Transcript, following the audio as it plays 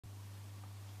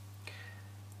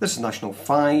This is National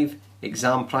 5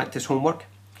 exam practice homework.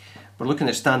 We're looking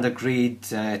at Standard Grade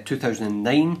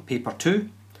 2009 Paper 2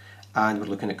 and we're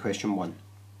looking at question 1.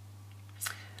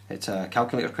 It's a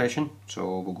calculator question,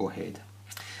 so we'll go ahead.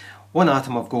 One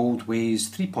atom of gold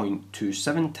weighs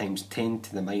 3.27 times 10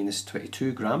 to the minus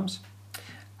 22 grams.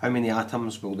 How many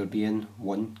atoms will there be in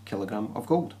 1 kilogram of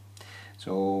gold?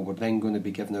 So we're then going to be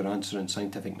given our answer in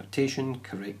scientific notation,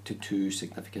 correct to 2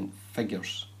 significant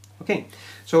figures. Okay,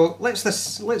 so let's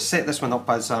set this one up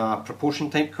as a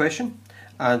proportion type question,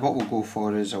 and what we'll go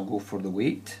for is I'll go for the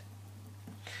weight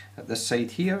at this side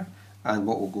here, and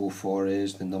what we'll go for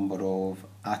is the number of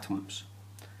atoms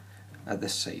at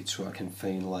this side, so I can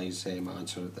finalise my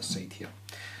answer at this side here.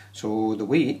 So the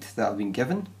weight that I've been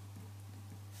given,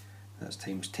 that's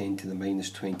times 10 to the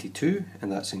minus 22,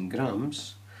 and that's in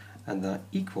grams, and that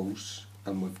equals,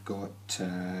 and we've got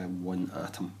 1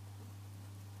 atom.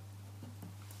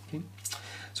 Okay.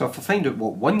 So if I find out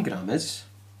what 1 gram is,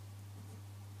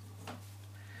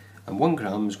 and 1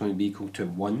 gram is going to be equal to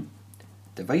 1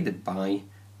 divided by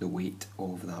the weight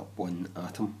of that 1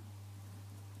 atom.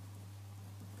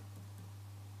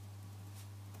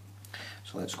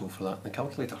 So let's go for that in the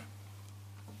calculator.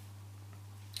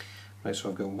 Right, so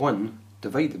I've got 1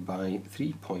 divided by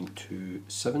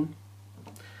 3.27,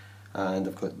 and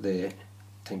I've got the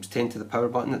times 10 to the power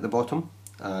button at the bottom,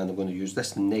 and I'm going to use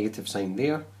this negative sign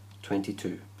there, 22.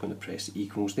 I'm going to press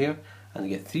equals there, and I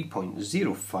get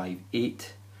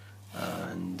 3.058,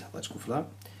 and let's go for that.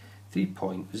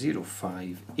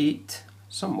 3.058,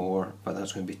 some more, but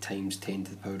that's going to be times 10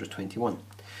 to the power of 21.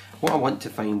 What I want to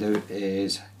find out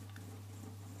is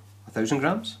 1,000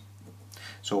 grams.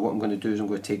 So what I'm going to do is I'm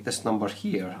going to take this number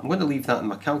here, I'm going to leave that in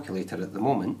my calculator at the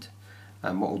moment,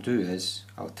 and what I'll do is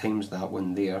I'll times that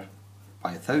one there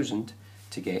by 1,000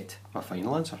 to get my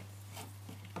final answer.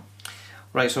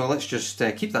 Right, so let's just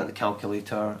keep that in the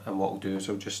calculator, and what I'll do is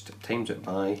I'll just times it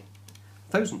by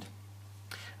 1,000.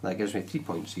 That gives me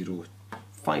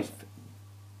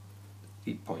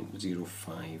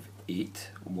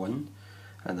 3.0581,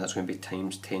 and that's going to be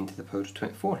times 10 to the power of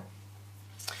 24.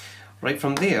 Right,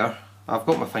 from there I've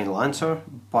got my final answer,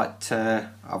 but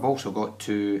I've also got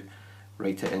to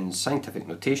write it in scientific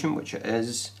notation, which it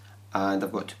is, and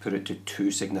I've got to put it to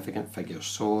 2 significant figures.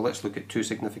 So let's look at 2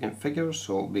 significant figures.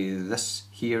 So it'll be this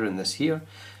here and this here.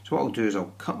 So what I'll do is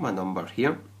I'll cut my number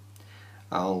here,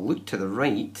 I'll look to the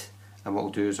right, and what I'll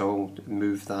do is I'll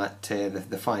move that,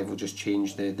 the 5 will just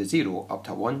change the 0 up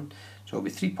to 1, so it'll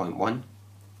be 3.1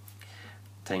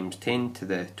 times 10 to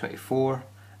the 24,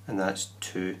 and that's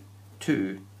 2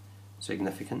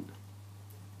 significant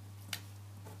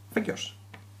figures.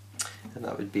 And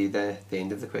that would be the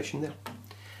end of the question there.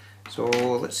 So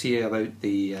let's see about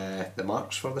the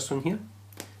marks for this one here.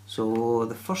 So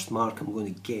the first mark I'm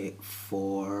going to get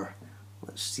for,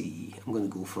 let's see, I'm going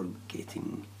to go for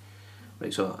getting,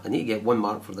 right, so I need to get 1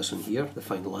 mark for this one here, the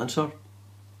final answer.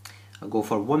 I'll go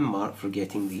for 1 mark for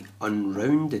getting the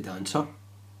unrounded answer,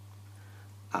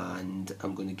 and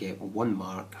I'm going to get 1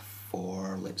 mark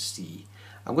for, let's see,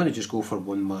 I'm going to just go for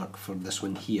 1 mark for this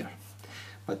one here.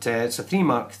 But it's a 3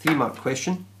 mark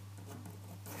question.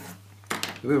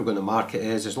 The way we're going to mark it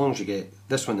is, as long as you get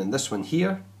this one and this one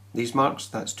here, these marks,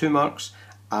 that's 2 marks,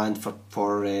 and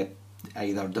for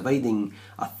either dividing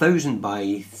 1,000 by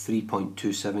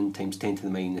 3.27 times 10 to the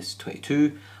minus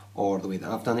 22, or the way that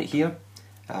I've done it here,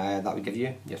 that would give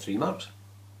you your 3 marks.